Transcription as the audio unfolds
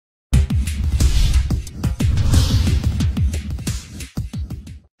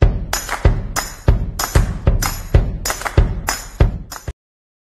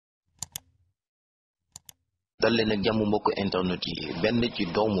dal leen ak jàmm mbokk internet yi. benn ci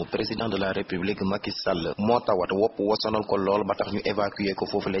doomu président de la république Macky Sall moo tawat wopp wasonal ko lool ba tax ñu évacué ko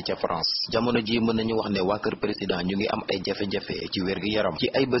foofule ca France. jamono ji mën nañu wax ne waa kër président ñu ngi am ay jafe-jafe ci wér-gi-yaram. ci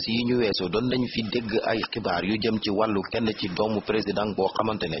ay bés yi ñu weesu doon nañu fi dégg ay xibaar yu jëm ci wàllu kenn ci doomu président boo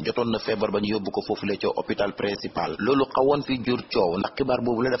xamante ne jotoon na feebar ba ñu yóbbu ko foofule ca hôpital principal. loolu xawoon fi jur coow ndax xibaar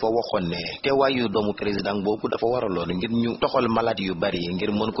boobu la dafa waxoon ne teewaayu doomu président boobu dafa waraloon ngir ñu toxal malade yu bari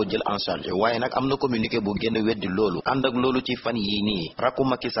ngir mën ko jël en charge. waaye nag am na communiqué bu génn weddi loolu. ànd ak loolu ci fan yii nii rakku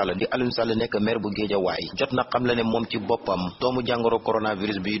Macky Sall di Aliou Sall nekk maire bu Guédiawaye jot na xam la ne moom ci boppam doomu jàngoro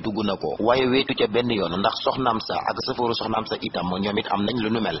coronavirus bi dugg na ko. waaye weetu ca benn yoon ndax soxnaam sa ak safooru soxnaam sa itam ñoom it am nañ lu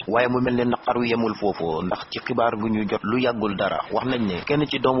nu mel. waaye mu mel ne naqaru yemul foofu ndax ci xibaar gu ñu jot lu yàggul dara wax nañ ne kenn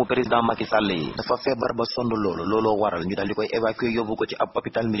ci doomu président Macky Sall yi dafa feebar ba sonn looloo waral ñu daal di koy évacuer yóbbu ko ci ab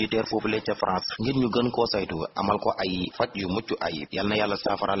hôpital militaire foofu le ca France ngir ñu gën koo saytu amal ko ay faj yu mucc ayib. yal na yàlla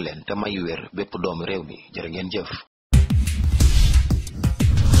saafaral leen te may wér bépp doomu réew mi jërë ngeen jëf.